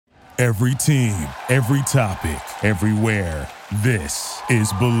Every team, every topic, everywhere. This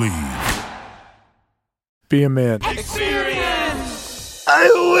is Believe. Be a man. Experience! Are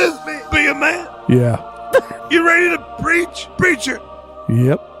you with me? Be a man. Yeah. You ready to preach? Preacher.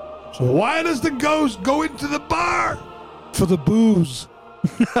 Yep. So why does the ghost go into the bar? For the booze.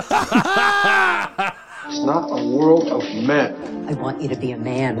 It's not a world of men. I want you to be a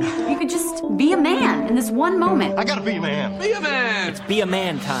man. You could just be a man in this one moment. I gotta be a man. Be a man. It's be a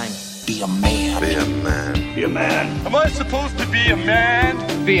man time. Be a man. Be a man. Be a man. Am I supposed to be a man?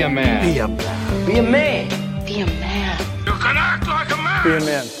 Be a man. Be a man. Be a man. Be a man. You can act like a man. Be a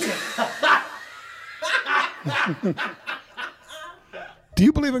man. Do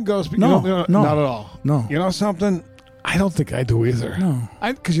you believe in ghosts? No, no, no. not at all. No. You know something? I don't think I do either. No.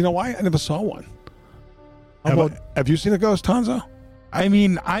 Because you know why? I never saw one. How Have you seen a ghost, Tonzo? I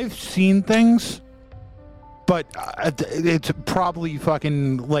mean, I've seen things, but it's probably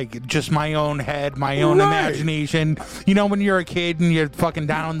fucking like just my own head, my own imagination. You know, when you're a kid and you're fucking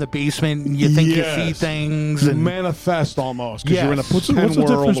down in the basement and you think you see things You and manifest almost because you're in a Yes. pretend What's the world.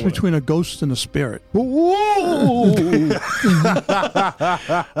 difference of it. between a ghost and a spirit? Whoa!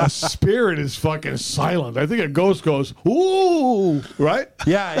 A spirit is fucking silent. I think a ghost goes, ooh, right?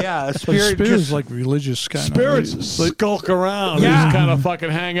 yeah, a But a spirit spirit just is like religious kind Spirits of. skulk around. Yeah. Just kind of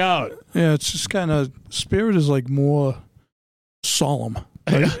fucking hang out. Yeah, it's just kind of, spirit is like more solemn.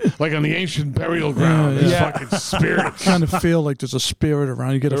 Like on the ancient burial ground. Yeah, There's yeah. fucking spirits. Kind of feel like there's a spirit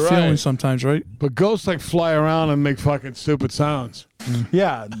around. You get a Right. feeling sometimes, right? But ghosts like fly around and make fucking stupid sounds.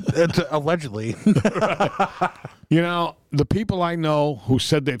 yeah, it's allegedly. You know, the people I know who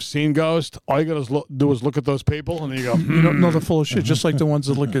said they've seen ghosts, all you gotta do is look at those people and you go, You don't know they're full of shit, just like the ones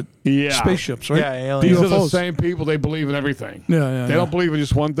that look at yeah. spaceships, right? Yeah, aliens. These are the UFOs. same people. They believe in everything. Yeah. They don't believe in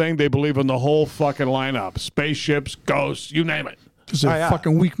just one thing. They believe in the whole fucking lineup. Spaceships, ghosts, you name it. Because they're Oh, yeah.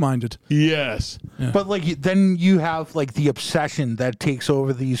 fucking weak-minded. Yes. But like then you have like the obsession that takes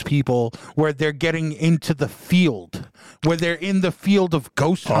over these people where they're getting into the field, where they're in the field of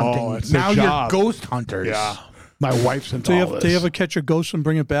ghost hunting. it's their Now job. you're ghost hunters. Yeah. My wife's into Do you, all do you this. ever catch a ghost and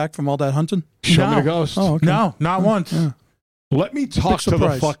bring it back from all that hunting? Show me No. the ghost. Oh, okay. No, not once. Yeah. Let me talk to the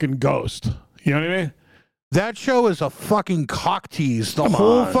surprise. fucking ghost. You know what I mean? That show is a fucking cock tease. The Come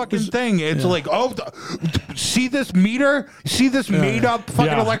whole on. fucking thing. It's like, see this meter? See this made up fucking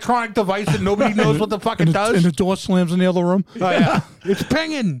Yeah. electronic device that nobody knows what the fuck it And does? the door slams in the other room. Oh, yeah. It's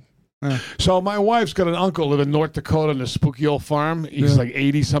pinging. So my wife's got an uncle live in North Dakota on a spooky old farm. He's like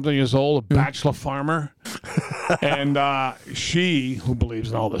 80-something years old, a bachelor farmer. And she, who believes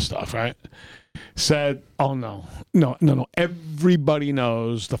in all this stuff, right, said, oh, no. Everybody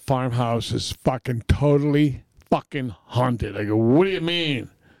knows the farmhouse is fucking totally fucking haunted. I go, what do you mean?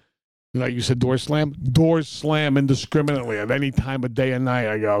 Like you said, doors slam? Doors slam indiscriminately at any time of day and night.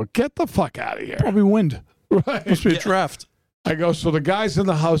 I go, get the fuck out of here. Probably wind. Right. Must be a draft. I go, so the guy's in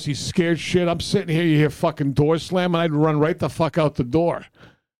the house, he's scared shit. I'm sitting here, you hear fucking doors slam, and I'd run right the fuck out the door.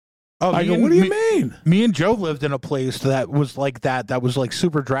 Oh, I go, what do you mean? Me and Joe lived in a place that was like that. That was like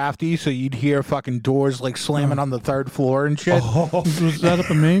super drafty. So you'd hear fucking doors like slamming on the third floor and shit. Was that up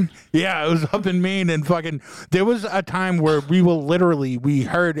in Maine? Yeah, it was up in Maine and fucking. There was a time where we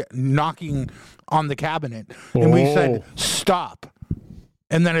heard knocking on the cabinet and we said stop.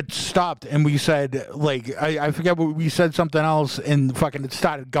 And then it stopped, and we said, like, I forget what we said, something else, and fucking it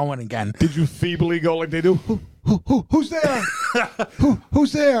started going again. Did you feebly go like they do? Who's there?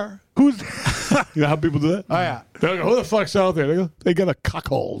 Who's there? Who's? You know how people do that? Oh yeah. They go, who the fuck's out there? They go, they got a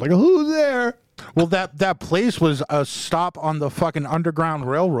cuckold. They go, who's there? Well, that place was a stop on the fucking Underground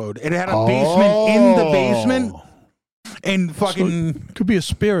Railroad. It had a basement in the basement, and fucking. Could be a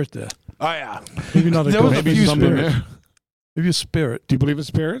spirit there. Oh yeah. Maybe not a There was ghost. a Maybe few something spirits. there. Maybe a spirit. Do you believe in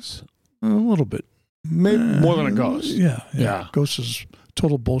spirits? A little bit. Maybe more than a ghost. Yeah. Ghost is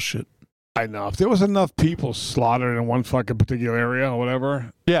total bullshit. I know. If there was enough people slaughtered in one fucking particular area or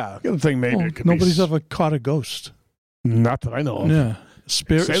whatever, Yeah. I think maybe Well, it could nobody's be. ever caught a ghost. Not that I know of. Yeah.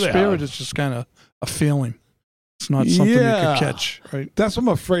 Spirit Say they have. is just kind of a feeling. It's not something you Yeah. could catch, right? That's what I'm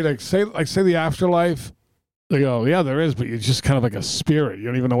afraid. Like say the afterlife. They go, yeah, there is, but you're just kind of like a spirit. You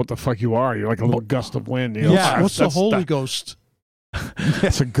don't even know what the fuck you are. You're like a little gust of wind. You know? Yeah. What's the Holy Ghost?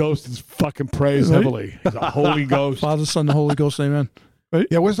 It's a ghost that's fucking praised Right? heavily. He's a Holy Ghost. Father, Son, the Holy Ghost, amen.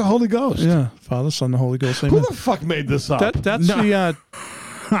 Yeah, where's the Holy Ghost? Yeah, Father, Son, the Holy Ghost, Who amen. the fuck made this up? That's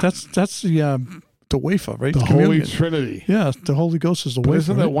the wafer, right? the Communion. Holy Trinity. Yeah, the Holy Ghost is the But wafer.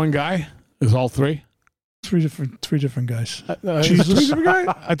 isn't that right? one guy? Is all three? Three different guys. Jesus. Three different guys?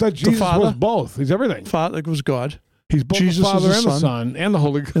 I thought Jesus Father. was both. He's everything. Father was God. He's both Jesus the Father is and the the Son and the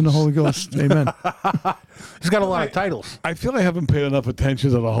Holy Ghost. and the Holy Ghost. Amen. He's got a lot of titles. I feel I haven't paid enough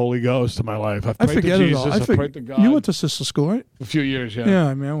attention to the Holy Ghost in my life. I've I prayed forget to it Jesus. all. I've prayed to God. You went to sister school, right? a few years, yeah. Yeah,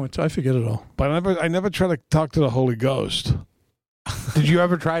 I mean, I forget it all. But I never try to talk to the Holy Ghost. Did you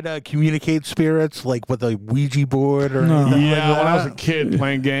ever try to communicate spirits like with a Ouija board or No. anything Yeah, like when I was that? a kid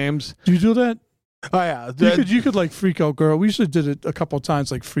playing games. Do you do that? Oh yeah. You could like freak out girls. We usually did it a couple of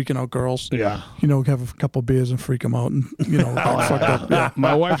times, like freaking out girls. Yeah. You know, have a couple of beers and freak them out, and you know, like, fucked up. Yeah.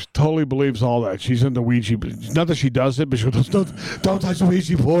 My wife totally believes all that. She's into Ouija. Not that she does it, but she goes, don't touch the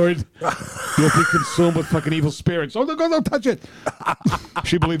Ouija board. You'll be consumed with fucking evil spirits. Oh, don't touch it.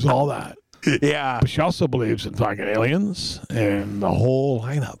 She believes all that. Yeah. But she also believes in fucking aliens and the whole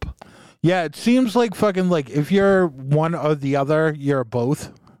lineup. Yeah, it seems like fucking like if you're one or the other, you're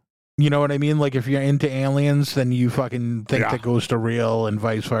both. You know what I mean? Like if you're into aliens, then you fucking think Yeah. that ghosts are real and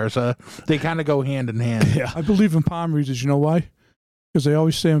vice versa. They kind of go hand in hand. Yeah. I believe in palm readers. You know why? Because they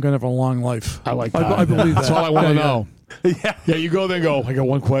always say I'm going to have a long life. I like that. I believe that. That's all I want to Yeah, yeah. know. Yeah. Yeah, you go there and go, I got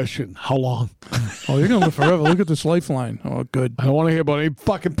one question. How long? Oh, you're going to live forever. Look at this lifeline. Oh, good. I don't want to hear about any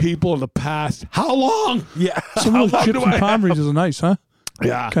fucking people in the past. How long? Yeah. Some of those long do gypsy I palm readers are nice, huh?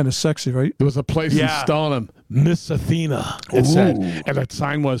 Yeah. Kind of sexy, right? There was a place Yeah. in Stoneham, Miss Athena, it said. And that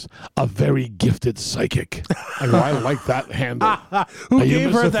sign was a very gifted psychic. I go, I like that handle. Who Are you gave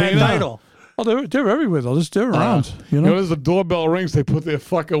Miss her that Athena? title? Oh, they're everywhere though. They're around. You know. as the doorbell rings, they put their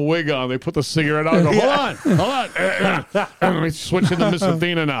fucking wig on. They put the cigarette on. Go, hold on. Let me switch into Miss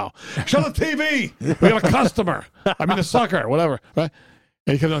Athena now. Shut the TV. We got a customer. I mean, a sucker, whatever. Right?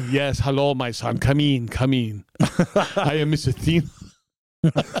 And he comes on, yes, hello, my son. Come in. I am Miss Athena.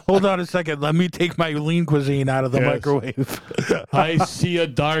 Hold on a second. Let me take my lean cuisine out of the Yes. microwave. I see a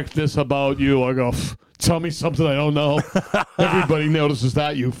darkness about you. I go, tell me something I don't know. Everybody notices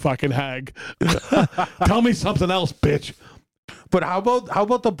that, you fucking hag. Tell me something else, bitch. But how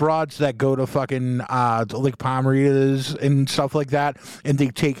about the broads that go to fucking like palm readers and stuff like that, and they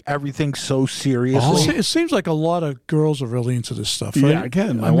take everything so seriously? It seems like a lot of girls are really into this stuff, right? Yeah,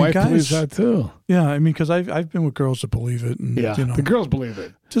 again, my I mean, wife guys- believes that too. Yeah, I mean, because I've been with girls that believe it, and Yeah, you know, the girls believe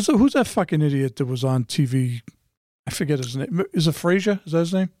it. who's that fucking idiot that was on TV? I forget his name. Is it Frazier? Is that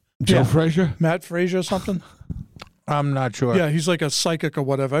his name? Joe Frazier? Matt Frazier or something? I'm not sure. Yeah, he's like a psychic or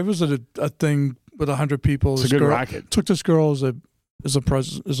whatever. I was at a thing with 100 people. It's This a good girl racket. took this girl as a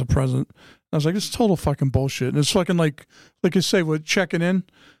present. I was like, this is total fucking bullshit. And it's fucking like you say, we're checking in,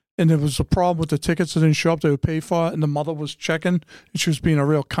 and there was a problem with the tickets that didn't show up. They would pay for it, and the mother was checking, and she was being a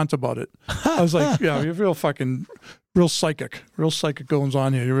real cunt about it. I was like, yeah, you're real psychic goings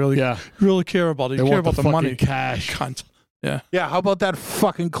on here. You really care about it. You They care want about the the money, fucking cash. cunt. Yeah. Yeah, how about that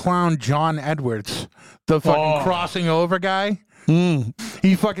fucking clown John Edwards, the fucking crossing over guy?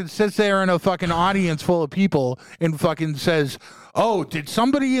 He fucking sits there in a fucking audience full of people and fucking says, "Oh, did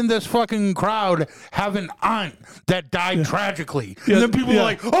somebody in this fucking crowd have an aunt that died tragically?" Yeah, And then people yeah. are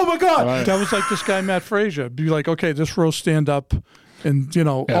like, "Oh my god!" That was like this guy, Matt Frazier. Be like, okay, this row stand up, and Yeah.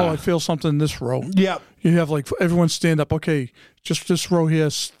 oh, I feel something in this row. Yeah. You have like everyone stand up. Okay, just this row here,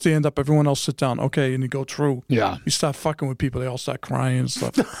 stand up. Everyone else sit down. Okay, and you go through. Yeah. You start fucking with people. They all start crying and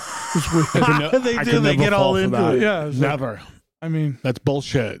stuff. It's weird. They I do. could They never get all fall for into that. it. Yeah, it's like- Never. I mean, That's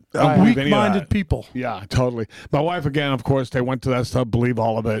bullshit. I don't believe any of weak-minded that. people. Yeah, totally. My wife, again, of course, they went to that stuff, believe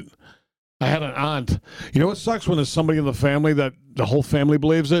all of it. I had an aunt. You know what sucks when there's somebody in the family that the whole family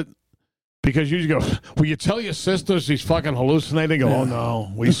believes it? Because you just go, will you tell your sister she's fucking hallucinating? Go, oh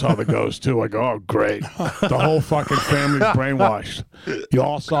no, we saw the ghost too. I go, oh great. The whole fucking family's brainwashed. You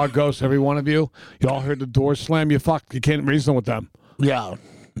all saw ghosts, every one of you. You all heard the door slam. You can't reason with them. Yeah.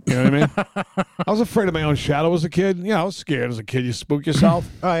 You know what I mean? I was afraid of my own shadow as a kid. Yeah, I was scared as a kid. You spook yourself.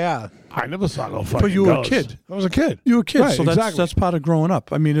 Oh yeah. I never saw no fucking But you were a ghost. kid. I was a kid. You were a kid, Right, so exactly. that's part of growing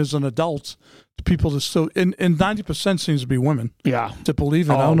up. I mean, as an adult, the people that still and 90% seems to be women Yeah. that believe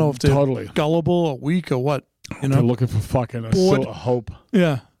it. I don't know if they're totally. gullible or weak or what. You They're know? looking for fucking Bored. a hope,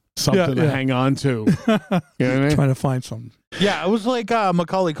 Yeah. something to yeah. hang on to. You know what I mean? Trying to find something. Yeah, it was like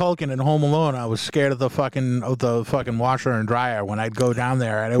Macaulay Culkin in Home Alone. I was scared of the fucking washer and dryer when I'd go down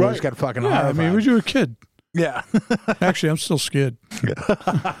there, and it always Right. got fucking Yeah, I horrified. mean, when you were a kid. Yeah. Actually, I'm still scared.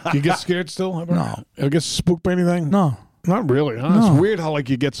 You get scared still? Ever? No. You get spooked by anything? No. Not really, huh? No. It's weird how like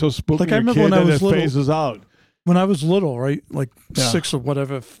you get so spooked Like, when I you're a remember kid when I and was it little- phases out. When I was little, right, like Yeah. 6 or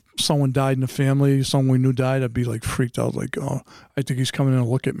whatever, if someone died in the family, someone we knew died, I'd be like freaked out, like, oh, I think he's coming in to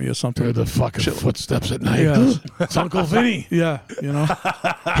look at me or something. Heard the fucking footsteps at night. Yeah. It's Uncle Vinny. Yeah, you know,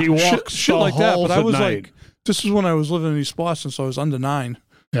 He walks shit the like that. halls But I at was night. like, this is when I was living in East Boston, so I was under 9.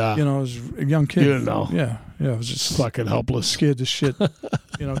 yeah, You know, I was a young kid. You didn't know. Yeah, I was just fucking helpless. scared to shit.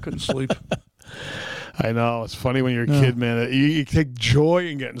 You know, couldn't sleep. I know. It's funny when you're a kid, man. You take joy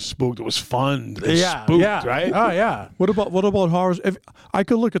in getting spooked. It was fun. To get spooked, right? Oh yeah. What about horrors? If I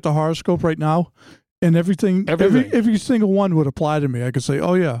could look at the horoscope right now, and every single one would apply to me. I could say,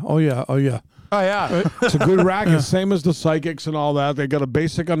 oh yeah. Oh yeah. Right? It's a good racket, same as the psychics and all that. They got a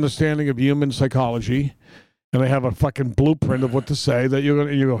basic understanding of human psychology, and they have a fucking blueprint of what to say that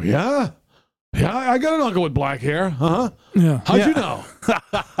you go, yeah, I got an uncle with black hair. Huh? Yeah. How'd you know?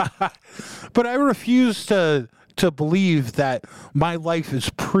 But I refuse to believe that my life is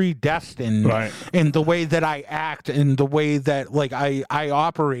predestined, Right. in the way that I act and the way that like I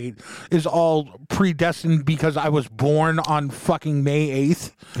operate is all predestined because I was born on fucking May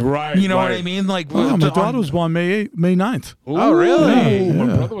 8th. Right. You know what right. I mean? Like Oh, my daughter was born May 9th. Oh, really? Ooh,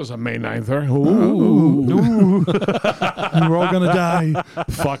 my brother was a May 9th. Ooh. We're all gonna die.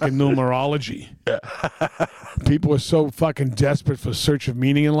 Fucking numerology. People are so fucking desperate for search of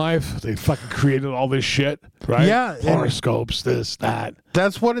meaning in life. They fucking created all this shit, right? Yeah, and- Horoscopes, this, that.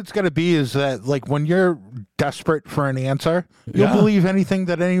 That's what it's going to be, is that like when you're desperate for an answer, you'll Yeah. believe anything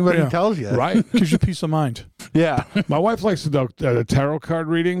that anybody Yeah. tells you. Right. Gives you peace of mind. Yeah. My wife likes to do the tarot card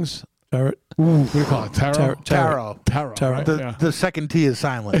readings. Tarot. What do you call it? Tarot? Tarot. Tarot. Right? The, Yeah. the second T is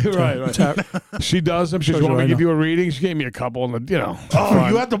silent. right. Tarot. She does them. She Shows wanted you me to I give know. you a reading. She gave me a couple, and Oh,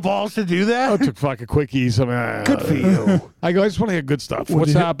 fun. you had the balls to do I that? took fucking quickies. I mean, Good for you. I go, I just want to hear good stuff. What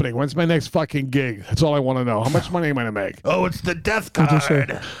What's did you- happening? When's my next fucking gig? That's all I want to know. How much money am I going to make? Oh, it's the death What'd they say?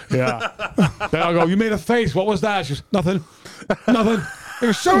 card. Yeah. Then I'll go, you made a face. What was that? She goes, nothing. Nothing. I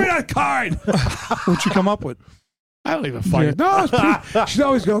go, show me that card. What'd you come up with? I don't even fucking. No, it's pretty. She'd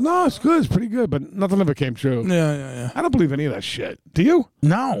always go, no, it's good. It's pretty good. But nothing ever came true. Yeah. I don't believe any of that shit. Do you?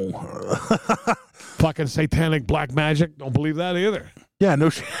 No. Fucking satanic black magic. Don't believe that either. Yeah, no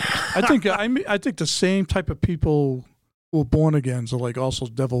shit. I think the same type of people who are born again are like also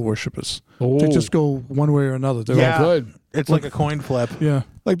devil worshippers. They just go one way or another. They're Yeah. all, Good. It's like a coin flip. yeah.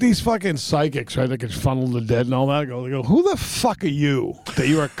 Like these fucking psychics, right? That can funnel the dead and all that. They go, who the fuck are you that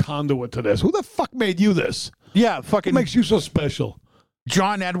you're a conduit to this? Who the fuck made you this? Yeah, What fucking makes you so special?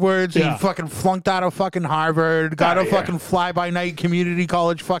 John Edwards. Yeah. He fucking flunked out of fucking Harvard, got a Yeah. fucking fly-by-night community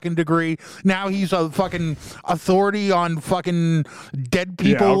college fucking degree. Now he's a fucking authority on fucking dead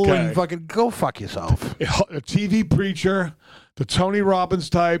people okay. and fucking go fuck yourself. A TV preacher, the Tony Robbins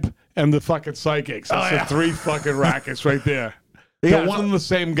type, and the fucking psychics. That's the three fucking rackets right there. Yeah, They're one and the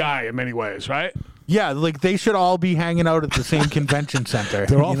same guy in many ways, right? Yeah, like they should all be hanging out at the same convention center.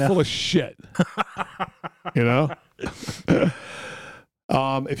 They're all you know? full of shit. You know?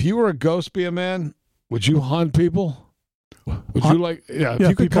 If you were a ghost, be a man, would you haunt people? Would you like, if you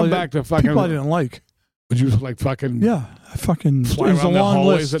could people come I- back to fucking, people I didn't like. would you like fucking Yeah, I fucking. fly It was a around the long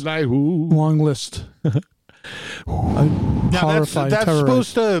hallways list. at night? Ooh. Long list. Now that's Horrified, that's terrorized.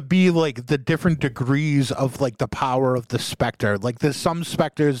 supposed to be like the different degrees of like the power of the specter. Like there's some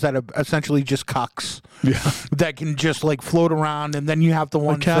specters that are essentially just cucks Yeah. that can just like float around, and then you have the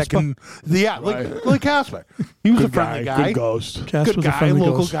ones that Casper? can, yeah, Right. like Casper. He was Good a friendly guy, Good ghost. Cass good was a guy, friendly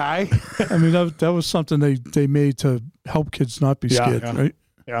local ghost. guy. I mean, that was something they made to help kids not be Yeah, scared, yeah. right?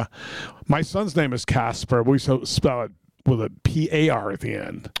 Yeah. My son's name is Casper. We spell it with a P-A-R at the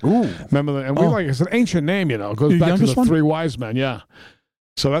end. Ooh, Remember that? And we Oh. like, it's an ancient name, you know. It goes Your back to youngest the one? three wise men, yeah.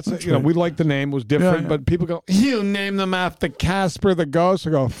 So that's That's you know, right. we like the name, it was different, yeah. but people go, you named them after Casper the Ghost.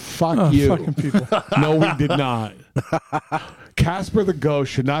 I go, fuck Oh, you. fucking people. No, we did not. Casper the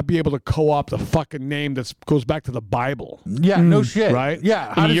Ghost should not be able to co-opt the fucking name that goes back to the Bible. yeah, no shit, Right?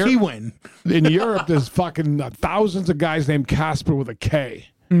 Yeah, how In does he Europe- win? In Europe, there's fucking thousands of guys named Casper with a K.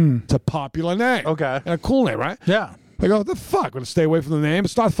 It's a popular name. Okay. And a cool name, right? Yeah, I go, what the fuck? I'm going to stay away from the name.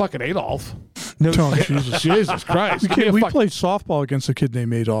 It's not fucking Adolf. no Oh, shit. Jesus. Jesus Christ. Give me a We fuck- played softball against a kid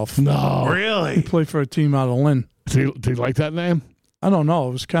named Adolf. No. He Really? played for a team out of Lynn. Did he like that name? I don't know.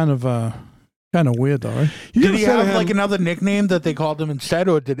 It was kind of weird, though, right? Did he have like another nickname that they called him instead,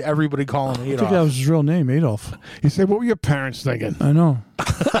 or did everybody call him I think Adolf? that was his real name, Adolf. He said, what were your parents thinking? I know.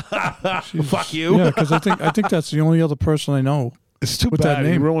 Fuck you. Yeah, because I think that's the only other person I know. It's too With bad. that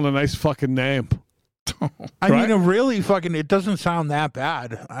He name. ruined a nice fucking name. I Right? mean, it really fucking, it doesn't sound that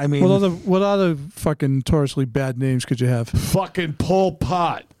bad. I mean, What other fucking notoriously bad names could you have? Fucking Pol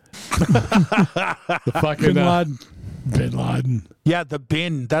Pot. The fucking Bin Laden. Bin Laden. yeah, the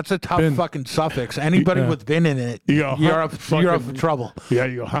bin, that's a tough Bin. fucking suffix. Anybody Yeah. with bin in it, You go, you're huh? up for Fucking- trouble. Yeah,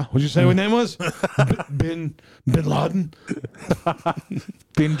 you go, huh? What'd you say what name was? Bin Laden?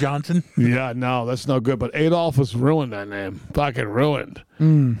 Bin Johnson. Yeah, no, that's no good. But Adolf has ruined that name. Fucking ruined.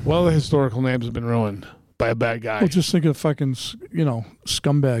 What other historical names have been ruined by a bad guy? Well, just think of fucking,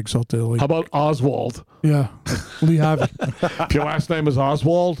 scumbags out there. Like, How about Oswald? yeah, Lee Harvey. If your last name is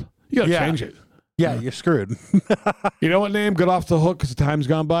Oswald, you gotta Yeah. change it. Yeah, you're screwed. You know what name got off the hook because the time's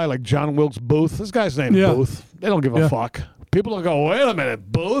gone by? Like John Wilkes Booth. This guy's named Yeah. Booth. They don't give a Yeah. fuck. People don't go, wait a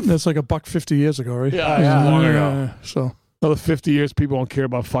minute, Booth? That's like $150 years ago, right? Yeah, long ago. So Another 50 years, people won't care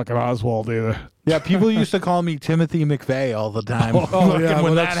about fucking Oswald either. Yeah, people used to call me Timothy McVeigh all the time. Oh, Fucking yeah, when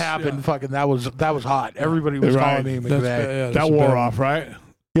well, that that's- happened, yeah. fucking that was hot. Everybody was Right. calling me that's McVeigh. yeah, that's That wore bad. off, right?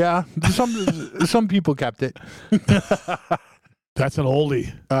 Yeah, some people kept it. That's an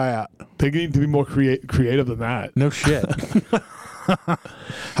oldie. Oh yeah, They need to be more creative than that. no shit. How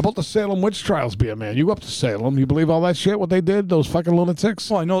about the Salem witch trials, be a man? You go up to Salem. You believe all that shit, what they did? Those fucking lunatics?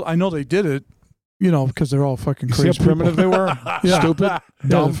 Well, I know they did it, because they're all fucking You see crazy how primitive people. they were? Yeah. Stupid? Yeah, they're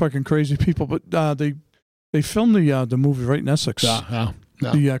Dumb? fucking crazy people. But they filmed the movie right in Essex, Yeah.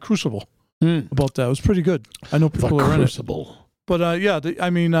 the Crucible, Mm. about that. It was pretty good. I know The people are in it. Crucible. But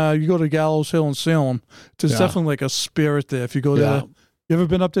you go to Gallows Hill in Salem. There's Yeah. definitely like a spirit there. If you go there, Yeah. you ever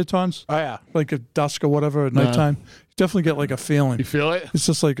been up there, Tons? Oh yeah, Like at dusk or whatever at No. nighttime, you definitely get like a feeling. You feel it? It's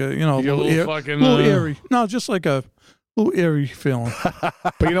just like a You get a little fucking... little eerie. No, just like a little eerie feeling.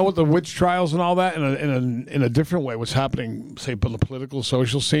 But you know what? The witch trials and all that, in a different way, what's happening, say, on the political,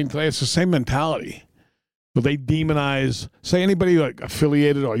 social scene today, it's the same mentality. But they demonize, say, anybody like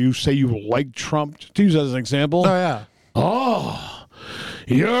affiliated or you say you like Trump, to use that as an example. oh yeah. Oh,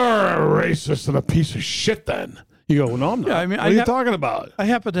 you're a racist and a piece of shit then. You go, no, I'm not. Yeah, I mean, what are you talking about? I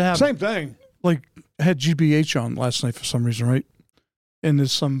happen to have Same thing. like I had GBH on last night for some reason, right? And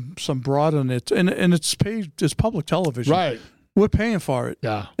there's some broad on it, and it's paid, it's public television, Right. We're paying for it,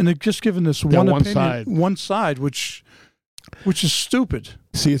 Yeah. and they're just giving this Yeah, one one opinion, side. one side, which is stupid.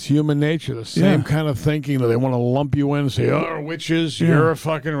 See, it's human nature. The same kind of thinking that they want to lump you in and say, oh, witches, Yeah. you're a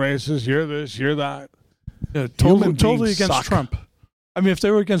fucking racist, you're this, you're that. Yeah, Human totally beings against suck. Trump. I mean, if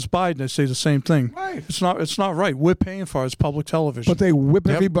they were against Biden, they'd say the same thing. Right. It's not right. We're paying for it. It's public television. But they whip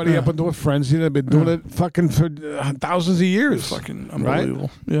everybody Yeah. up into a frenzy. They've been doing it fucking for thousands of years. fucking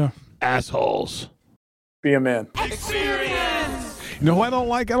unbelievable. Yeah. Assholes. Be a man. You know who I don't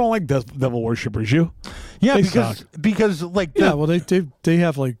like? I don't like devil worshippers. You? Yeah, They because like Yeah. Well, they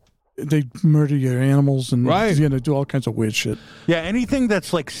have like they murder your animals and Right. do all kinds of weird shit. yeah, anything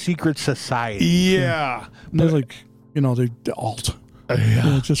that's like secret society. Yeah. And they're like, they alt.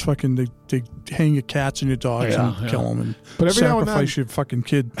 Yeah. Just fucking they hang your cats and your dogs Yeah, and yeah. kill them and But every now and sacrifice then- your fucking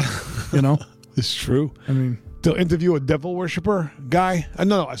kid. You know. It's true. I mean, They'll interview a devil worshiper guy.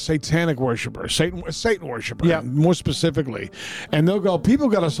 No, a satanic worshiper, a Satan worshiper. Yeah. More specifically, and they'll go, "People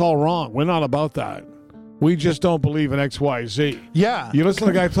got us all wrong. We're not about that. We just don't believe in X, Y, Z." Yeah, You listen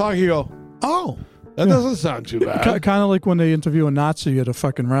to the guy talk, you go, "Oh, that doesn't sound too bad." kind of like when they interview a Nazi at a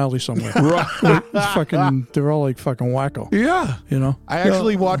fucking rally somewhere. Right. It's fucking, they're all like fucking wacko. Yeah. You know. I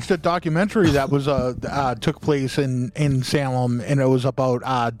actually watched a documentary that was took place in Salem, and it was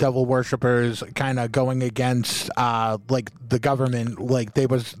about devil worshippers kind of going against like the government. Like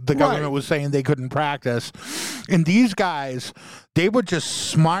the government was saying they couldn't practice, and these guys, they were just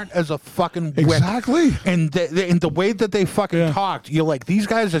smart as a fucking whip. Exactly. And the way that they fucking talked, you're like, these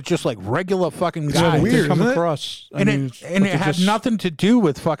guys are just like regular fucking Yeah, guys. weird, They come isn't it? across. I And mean, it and but it they're had just- nothing to do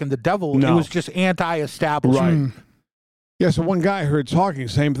with fucking the devil. It No. was just anti-establishment. Right. Yeah, so one guy I heard talking,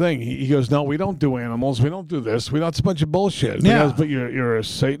 same thing. He goes, "No, we don't do animals. We don't do this. That's a bunch of bullshit." And he Yeah. goes, "But you're a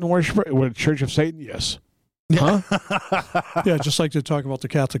Satan worshiper? We're a Church of Satan?" Yes. Huh? Yeah, just like to talk about the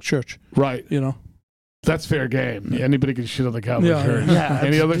Catholic Church. Right. You know. That's fair game. Anybody can shit on the Catholic Yeah, Church. yeah,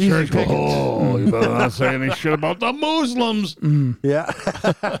 Any it's other easy church? pickings. Oh, you better not say any shit about the Muslims. Yeah.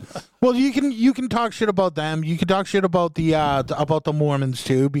 Well, you can talk shit about them. You can talk shit about the Mormons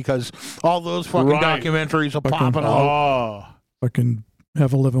too, because all those fucking Right. documentaries are popping out. Oh. Fucking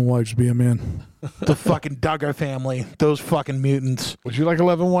have 11 wives, be a man. The fucking Duggar family, those fucking mutants. Would you like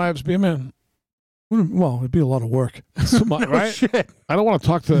 11 wives? Be a man. Well, it'd be a lot of work. Too much, right? Shit. I don't want to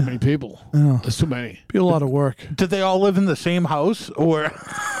talk to that many people. Yeah. There's too many. Be a lot of work. Did they all live in the same house, or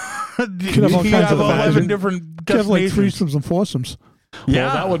do you have all kinds have of 11 imagine- different You have like destinations? threesomes and foursomes. Yeah.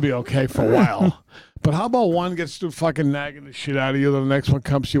 Well, that would be okay for a while. But how about one gets to fucking nagging the shit out of you, then the next one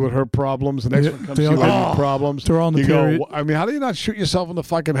comes to you with her problems, the next Yeah, one comes they to you all with get- your problems. they're all in the you period. go, I mean, how do you not shoot yourself in the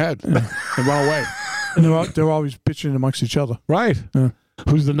fucking head and run away? And they're always bitching amongst each other. Right. Yeah.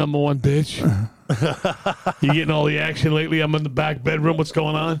 Who's the number one bitch? You getting all the action lately? I'm in the back bedroom. What's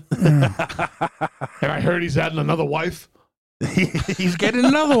going on? And I heard he's adding another wife. He's getting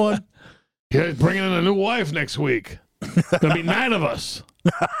another one. Yeah, he's bringing in a new wife next week. There'll be 9 of us.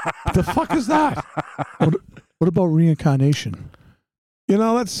 The fuck is that? What about reincarnation? You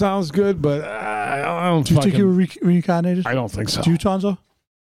know, that sounds good, but I don't Do you fucking... think you were reincarnated? I don't think so. Do you, Tonzo?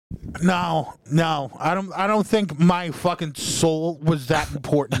 No, I don't think my fucking soul was that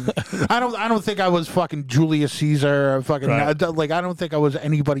important. I don't think I was fucking Julius Caesar or fucking like. I don't think I was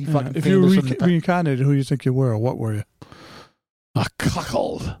anybody fucking. If you famous were reincarnated, who do you think you were, or what were you? A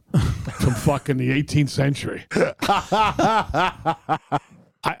cuckold from fucking the 18th century.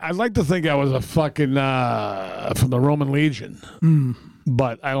 I'd like to think I was a fucking from the Roman Legion,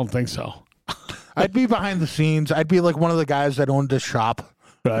 but I don't think so. I'd be behind the scenes. I'd be like one of the guys that owned this shop.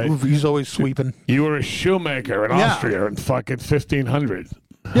 Right. He's always sweeping. You were a shoemaker in Austria in fucking 1500.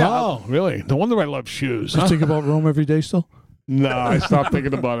 Yeah. Oh, really? No wonder I love shoes. You think about Rome every day still? No, I stopped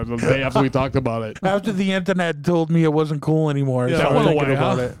thinking about it the day after we talked about it. After the internet told me it wasn't cool anymore, I That started went thinking away,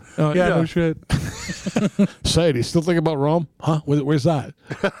 about huh? it. Yeah, no shit. Say, do you still think about Rome? Huh? Where's that?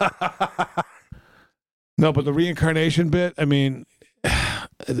 No, but the reincarnation bit, I mean,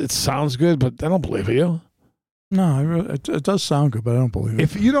 it sounds good, but I don't believe you. No, it does sound good, but I don't believe it.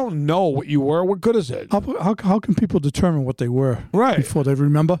 If you don't know what you were, what good is it? How can people determine what they were Right. before they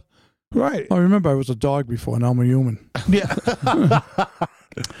remember? Right. I remember I was a dog before, now I'm a human. Yeah.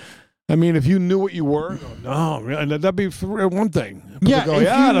 I mean, if you knew what you were, no, really, that'd be one thing. People Yeah, go, if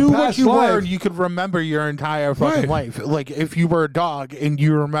you the knew what past you were life. and you could remember your entire fucking life. Like, if you were a dog and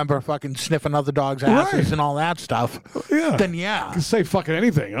you remember fucking sniffing other dogs' asses Right. and all that stuff, Yeah. then You yeah. can say fucking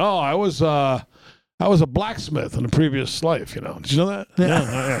anything. Oh, I was a blacksmith in a previous life, you know. Did you know that?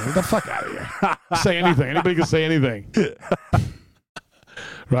 Yeah. Get the fuck out of here. Say anything. Anybody can say anything.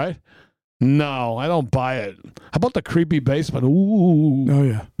 Right? No, I don't buy it. How about the creepy basement? Ooh. Oh,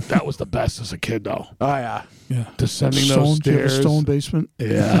 yeah. That was the best as a kid, though. Oh, yeah. Yeah. Descending Stone, those do you have a stairs. stone basement?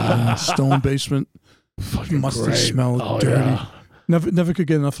 Yeah. Stone basement. Fucking Must have great. smelled Oh, dirty. yeah. Never could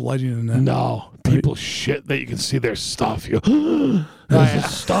get enough lighting in there. No. People shit that you can see their stuff. You there's the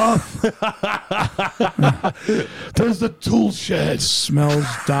stuff. There's the tool shed. It smells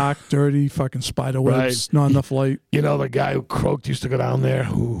dark, dirty, fucking spider webs, Right. not enough light. You know, the guy who croaked used to go down there.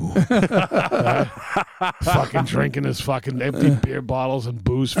 Ooh. Fucking drinking his fucking empty beer bottles and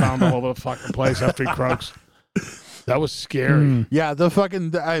booze found all over the fucking place after he croaks. That was scary. Yeah, the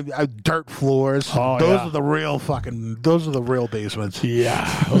fucking dirt floors. Oh, those yeah. are the real basements.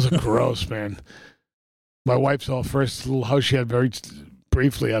 Yeah, those are gross, man. My wife's first little house she had very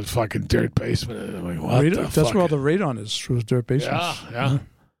briefly had fucking dirt basement. And I'm like, what the That's fuck? where all the radon is, through dirt basements. Yeah.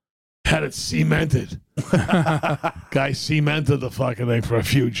 Had it cemented. Guy cemented the fucking thing for a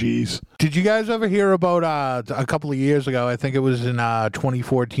few G's. Did you guys ever hear about a couple of years ago? I think it was in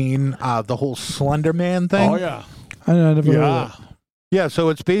 2014. The whole Slender Man thing. Oh, yeah. I never heard Yeah. of that. Yeah, so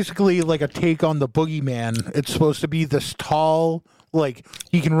it's basically like a take on the Boogeyman. It's supposed to be this tall, like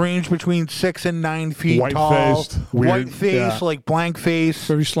he can range between 6 and 9 feet tall, White-faced, weird, white face, yeah. like blank face,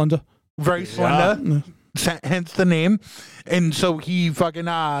 Very slender. very slender. Hence the name. And so he fucking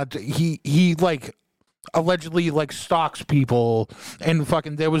he like allegedly like stalks people, and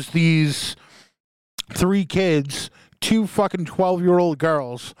fucking there was these 3 kids, 2 fucking 12-year-old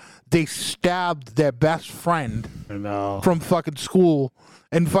girls. They stabbed their best friend I know. from fucking school,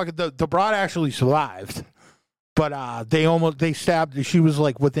 and fucking the broad actually survived, but they stabbed her. She was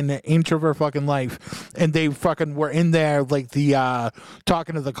like within an inch of her fucking life, and they fucking were in there like the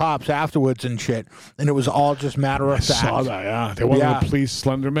talking to the cops afterwards and shit, and it was all just matter of I fact. saw that, yeah. They wanted to please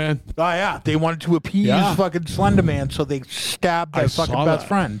Slender Man. Oh yeah, they wanted to appease fucking Slender Man, so they stabbed their fucking saw best that.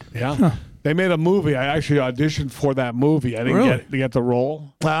 friend. Yeah. They made a movie. I actually auditioned for that movie. I didn't Really? get the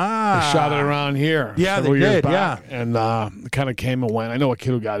role. They shot it around here. Yeah, several they years did, back, and it kind of came and went. I know a kid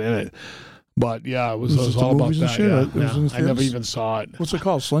who got in it, but yeah, it was Was it all the about movies and that. shit? Yeah, It was in the I never theaters? even saw it. What's it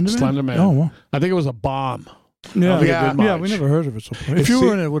called? Slender Man? Slender Man. Oh, well. I think it was a bomb. Yeah, think it did yeah, we much. never heard of it. So if you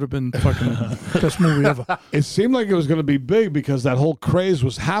were in it, it would have been fucking best movie ever. It seemed like it was going to be big because that whole craze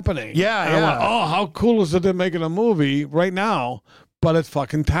was happening. Yeah, And I went, yeah. oh, how cool is it they're making a movie right now? But it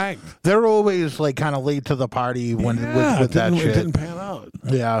fucking tanked. They're always like kind of late to the party with that It shit. didn't pan out.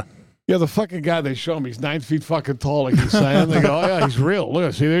 Yeah. Yeah, the fucking guy they show him, he's 9 feet fucking tall, like he's saying. They go, oh yeah, he's real.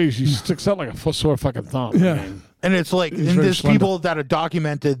 Look, see there, he sticks out like a sore fucking thumb. Yeah. I mean, And it's like, and very there's slender. people that are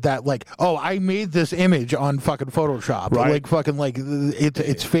documented that like, oh, I made this image on fucking Photoshop. Right. Like fucking like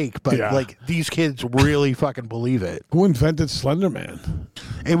it's fake, but Yeah. like these kids really fucking believe it. who invented Slender Man?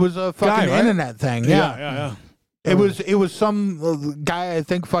 It was a fucking right? internet thing. Yeah. yeah. It was some guy, I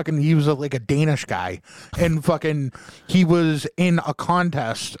think fucking he was like a Danish guy, and fucking he was in a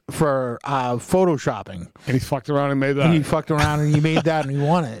contest for photoshopping, And he fucked around and made that. and he fucked around and he made that and he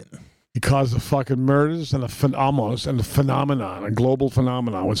won it. He caused the fucking murders and a phenomenon, a global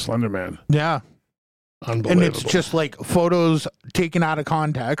phenomenon with Slender Man. Yeah. Unbelievable. And it's just like photos taken out of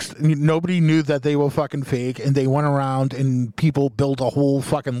context. Nobody knew that they were fucking fake, and they went around and people built a whole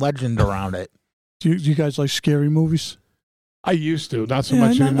fucking legend around it. Do you guys like scary movies? I used to, not so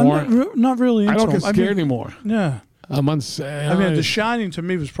much anymore. Not really. I don't get them. scared anymore. Yeah. I'm unsane. I mean, The Shining to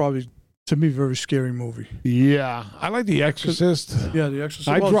me was probably a very scary movie. Yeah, I like The Exorcist. Yeah, The Exorcist.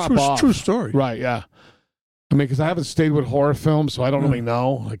 I drop off. True story. Right, yeah. I mean, because I haven't stayed with horror films, so I don't really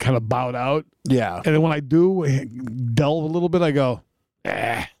know. I kind of bowed out. Yeah. And then when I do delve a little bit, I go,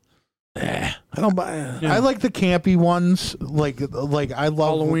 I don't buy it. I like the campy ones. Like I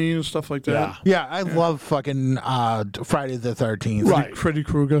love Halloween and stuff like that. Yeah. Yeah, I love fucking Friday the 13th. Right. Freddy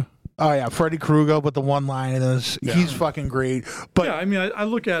Krueger. Oh yeah, Freddy Krueger with the one-liners. Yeah. He's fucking great. But Yeah, I mean, I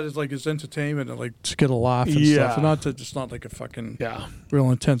look at it as like it's entertainment and like to get a laugh and Yeah. stuff, and not to just not like a fucking Yeah. real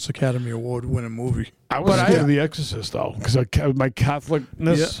intense Academy Award winning movie. I was scared of The Exorcist, though, because my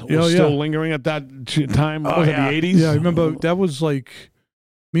Catholicness was still lingering at that time. Oh, Was yeah. it the 80s? Yeah, I remember that was like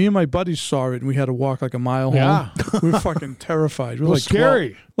me and my buddies saw it, and we had to walk like a mile home. Yeah. We were fucking terrified. We It were was like 12,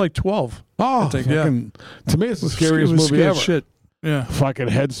 scary. like 12. Oh, I think, yeah. fucking, to me, it's the scariest It was movie scared ever. shit. Yeah, Fucking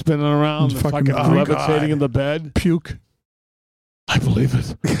head spinning around, Fucking fucking Greek levitating God. in the bed. puke. I believe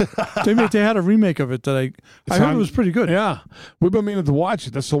it. They had a remake of it that I heard on- it was pretty good. Yeah, we've been meaning to watch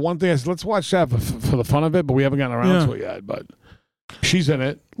it. That's the one thing I said, let's watch that for the fun of it, but we haven't gotten around Yeah. to it yet. But she's in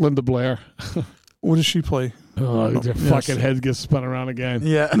it, Linda Blair. What does she play? Their fucking head gets spun around again.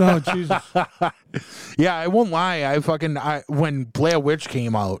 yeah. No, Jesus. Yeah, I won't lie. When Blair Witch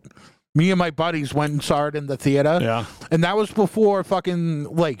came out, me and my buddies went and saw it in the theater. Yeah. And that was before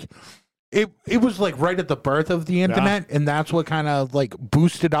fucking like it was like right at the birth of the internet, and that's what kind of like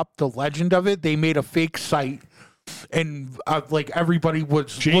boosted up the legend of it. They made a fake site, and like everybody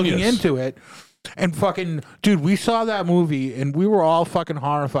was Genius. looking into it. And fucking dude, we saw that movie and we were all fucking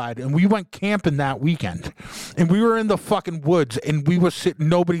horrified. And we went camping that weekend, and we were in the fucking woods, and we were sitting.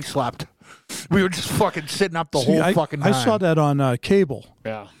 Nobody slept. We were just fucking sitting up the whole fucking time. I saw that on cable.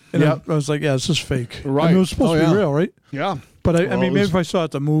 Yeah. And Yep. I was like, yeah, this is fake. Right. I mean, it was supposed Oh, to yeah. be real, right? Yeah. But I Well, mean, it maybe was- if I saw it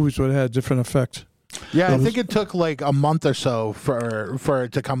at the movies, it would have had a different effect. Yeah, I think it took like a month or so for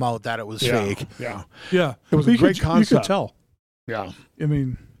it to come out that it was Yeah. fake. Yeah. Yeah, It was But a you great could, You concept. could tell. Yeah. I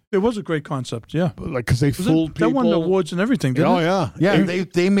mean, it was a great concept. Yeah, Like, because they Was it- fooled people. that won the awards and everything. Didn't Oh, it? yeah. Yeah,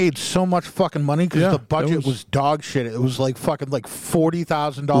 they made so much fucking money because Yeah, the that budget was- was dog shit. It was like fucking like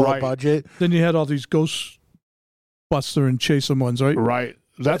 $40,000 Right. budget. Then you had all these Ghostbuster and Chaser ones, right? Right.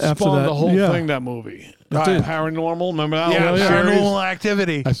 That After spawned that, the whole yeah. thing, that movie. It did. Paranormal, remember that Yeah, one? Paranormal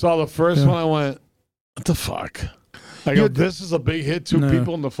Activity. I saw the first Yeah. one, I went, what the fuck? I go, this is a big hit, two No.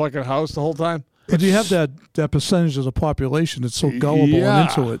 people in the fucking house the whole time? But you have that percentage of the population that's so gullible Yeah. and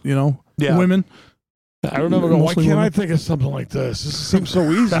into it. You know, Yeah. women. I remember going, why Mostly can't I women. think of something like this? This seems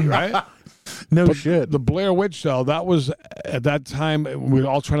so easy, right? No But shit. the Blair Witch, though, that was at that time we were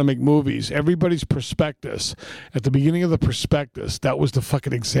all trying to make movies. Everybody's prospectus, at the beginning of the prospectus, that was the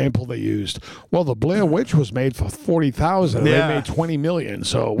fucking example they used. Well, the Blair Witch was made for $40,000. Yeah. They made $20 million,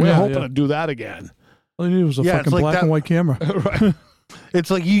 so we're Yeah, hoping yeah. to do that again. All you needed was a Yeah, it's fucking like black that- and white camera. Right? It's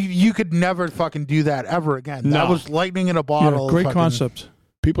like you could never fucking do that ever again. That No. was lightning in a Yeah, bottle. great fucking- concept.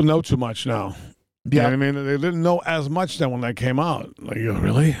 People know too much now. You know Yeah. what I mean? They didn't know as much then when that came out. Like, you go,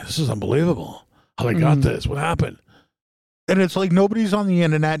 really? This is unbelievable. How they got this? What happened? And it's like nobody's on the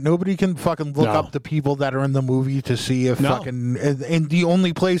internet. Nobody can fucking look No. up the people that are in the movie to see if No. fucking. And the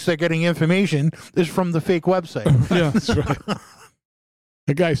only place they're getting information is from the fake website. Yeah, That's right.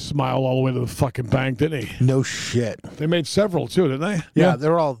 The guy smiled all the way to the fucking bank, didn't he? No shit. They made several too, didn't they? Yeah, Yeah.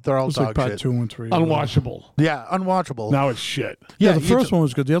 they're all it was like dog part shit. 2 and 3. Unwatchable. Yeah, unwatchable. Now it's shit. Yeah, the you first ju- one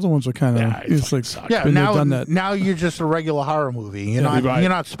was good. The other ones were kind of. Yeah, it it's like fucking sucks. Yeah, been there, now done that. now you're just a regular horror movie. You're not right. you're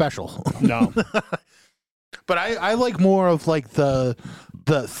not special. No. But I like more of like the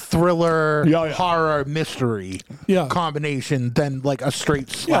thriller Yeah, yeah. horror mystery Yeah. combination than like a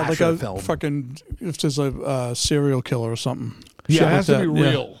straight Yeah, like slasher a film. fucking if there's a serial killer or something. Yeah, Shit it has like to be that.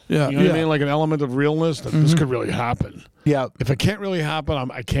 real. Yeah, You know what yeah. I mean? Like an element of realness that this could really happen. Yeah, If it can't really happen,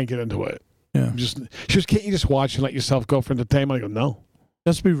 I can't get into it. Yeah. Just can't you just watch and let yourself go for entertainment? I go, no.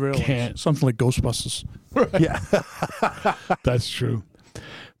 Let's be real. Can't. Something like Ghostbusters. yeah. That's true.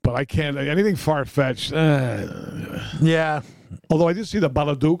 But I can't. Anything far-fetched. Yeah. Although I did see the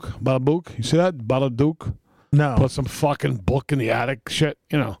Balabook. You see that? Baladook? No. Put some fucking book in the attic shit,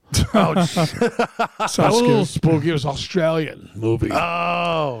 you know. Oh, That was a little spooky. It was an Australian movie.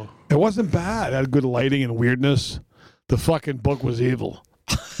 oh. It wasn't bad. It had good lighting and weirdness. The fucking book was evil.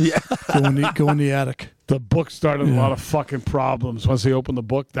 Yeah. Go in the attic. The book started a lot of fucking problems once they opened the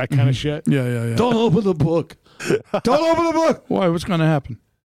book, that kind of shit. Yeah, yeah, yeah. Don't open the book. Don't open the book. Why? What's going to happen?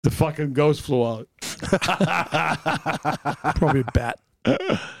 The fucking ghost flew out. Probably a bat.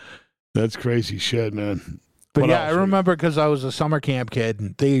 That's crazy shit, man. But What yeah, else? I remember because I was a summer camp kid.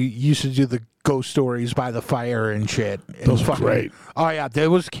 And they used to do the ghost stories by the fire and shit. And Those are great. Oh yeah, there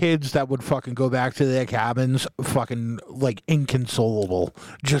was kids that would fucking go back to their cabins, fucking like inconsolable,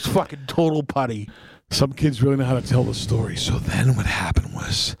 just fucking total putty. Some kids really know how to tell the story. So then what happened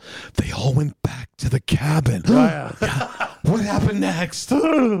was they all went back to the cabin. What happened next?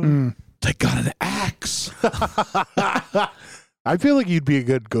 They got an axe. I feel like you'd be a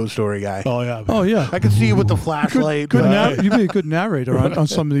good ghost story guy. Oh, yeah. Oh yeah. I could see you with the flashlight. Good but- you'd be a good narrator on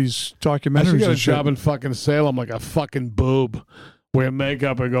some of these I should documentaries get a and shit. job in fucking Salem like a fucking boob. Wear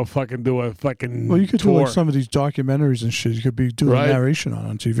makeup and go fucking do a fucking Well, you could tour. do like some of these documentaries and shit. You could be doing Right. narration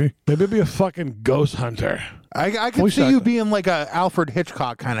on TV. Maybe be a fucking ghost hunter. I could Voice see you actor. being like a Alfred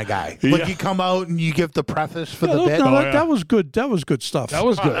Hitchcock kind of guy. Like Yeah. you come out and you give the preface for Yeah, the look, bit. no, Oh, that, yeah. that was good. That was good stuff. That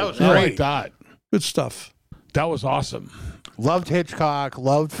was good. that was I great. like that. good stuff. That was awesome. Loved Hitchcock.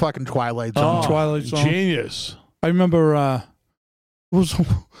 Loved fucking Twilight Zone. Twilight Zone. Genius. I remember what was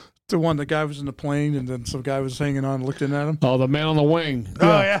the one? The guy was in the plane, and then some guy was hanging on, looking at him. Oh, the man on the wing. Oh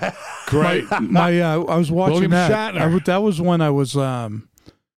yeah. Great. I was watching William that. Shatner. That was when I was.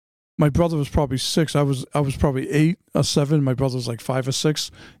 My brother was probably 6. I was probably 8 or 7. My brother was like 5 or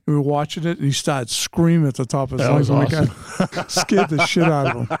 6. We were watching it, and he started screaming at the top of his That lungs. was I'm like, I scared the shit out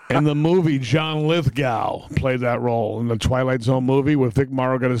of him. In the movie, John Lithgow played that role in the Twilight Zone movie where Vic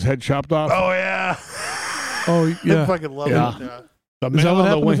Morrow got his head chopped off. Oh yeah. Oh I yeah. fucking love Yeah. it. Yeah. The Is man that what on the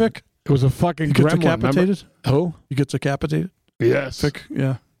happened to wing. Vic? It was a fucking You get gremlin. remember? decapitated. Who? You get decapitated. Yes. Vic.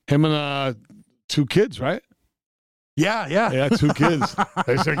 Yeah. Him and 2 kids, right? Yeah, yeah. Yeah, 2 kids.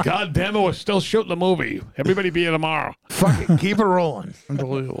 They said, God damn it, we're still shooting the movie. Everybody be here tomorrow. Fuck it. Keep it rolling.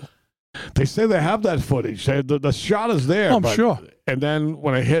 Unbelievable. They say they have that footage. The shot is there. Oh, I'm but- sure. And then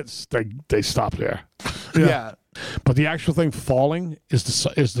when it hits, they stop there. Yeah. But the actual thing falling is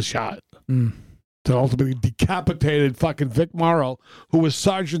the shot. That ultimately decapitated fucking Vic Morrow, who was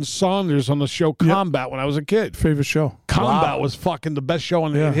Sergeant Saunders on the show Combat when I was a kid. Favorite show. Combat was fucking the best show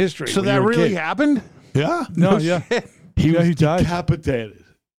in history. So when that you were a really kid. happened? Yeah. No, yeah. He was he died. decapitated.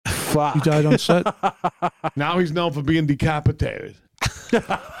 Fuck. He died on set. Now he's known for being decapitated.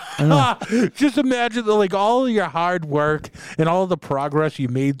 Just imagine like all of your hard work and all of the progress you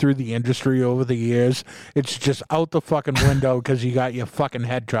made through the industry over the years. It's just out the fucking window because you got your fucking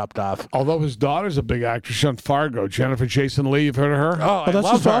head chopped off. Although his daughter's a big actress on Fargo, Jennifer Jason Leigh. You've heard of her? Oh, I that's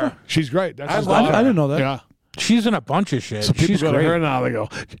love his daughter? her. She's great. That's his love daughter. her. I didn't know that. Yeah. She's in a bunch of shit. So people She's go to great. her now. They go,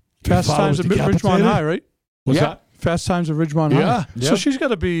 Fast "Your father Times was at Ridgemont decapitated?" High, right? What's Yeah. that? Fast Times at Ridgemont Yeah. High. So she's got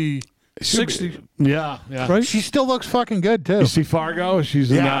to be 60, Yeah, yeah. right? She still looks fucking good too. You see Fargo? She's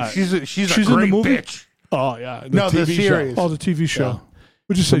in Yeah, that. she's a She's great in the movie? bitch. Oh, yeah. No, the TV series. show. Oh, the TV show. Yeah.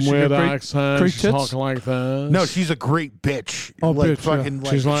 Would you say Some she weird got great, accent. great She's tits? talking like this. No, she's a great bitch. Oh, like bitch, yeah. fucking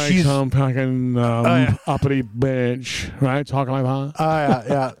She's like some fucking yeah. uppity bitch, right? Talking like that. Oh yeah,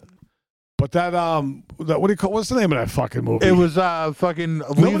 yeah. But that what do you call? What's the name of that fucking movie? It was fucking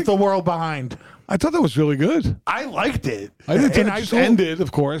Leave the World Behind. I thought that was really good. I liked it. I didn't think And it just told- ended,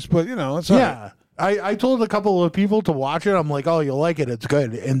 of course, but you know, it's all right. Yeah. I told a couple of people to watch it. I'm like, oh, you'll like it. It's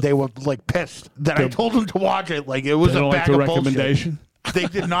good. And they were like pissed that I told them to watch it. Like it was They a don't like bag the of bullshit. recommendation. They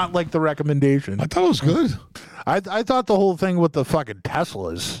did not like the recommendation. I thought it was good. I thought the whole thing with the fucking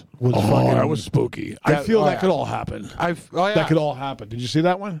Teslas was Oh, fucking. that was spooky. I that- feel oh, that yeah. could all happen. Yeah. That could all happen. Did you see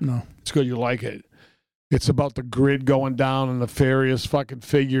that one? No. It's good. You like it. It's about the grid going down and nefarious fucking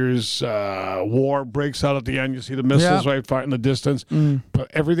figures. War breaks out at the end. You see the missiles right far in the distance. But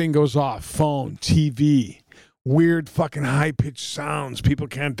everything goes off. Phone, TV, weird fucking high-pitched sounds. People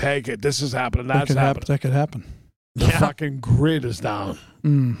can't take it. This is happening. That That's could happen. happening. That could happen. The fucking grid is down.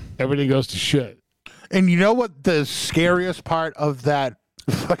 Everything goes to shit. And you know what the scariest part of that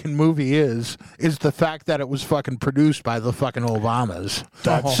fucking movie is the fact that it was fucking produced by the fucking Obamas.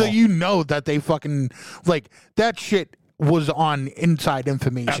 So you know that they fucking like that shit was on inside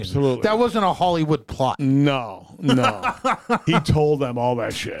information. Absolutely. That wasn't a Hollywood plot. No. He told them all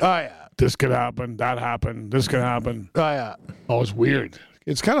that shit. Oh yeah. This could happen. That happened. This could happen. Oh yeah. Oh, it's weird.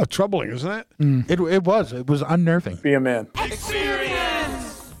 It's kind of troubling, isn't it? It was unnerving. Be a man.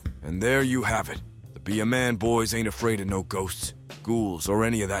 And there you have it. The Be a Man boys ain't afraid of no ghosts, ghouls, or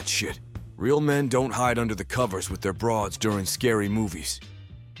any of that shit. Real men don't hide under the covers with their broads during scary movies.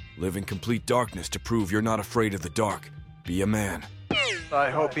 Live in complete darkness to prove you're not afraid of the dark. Be a man. I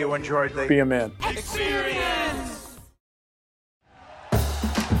hope you enjoyed the Be a man.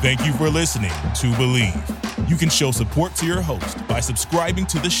 Thank you for listening to Believe. You can show support to your host by subscribing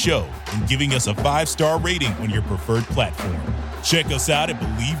to the show and giving us a 5-star rating on your preferred platform. Check us out at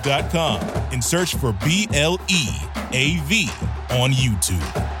Believe.com and search for BLEAV on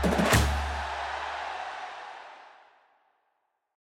YouTube.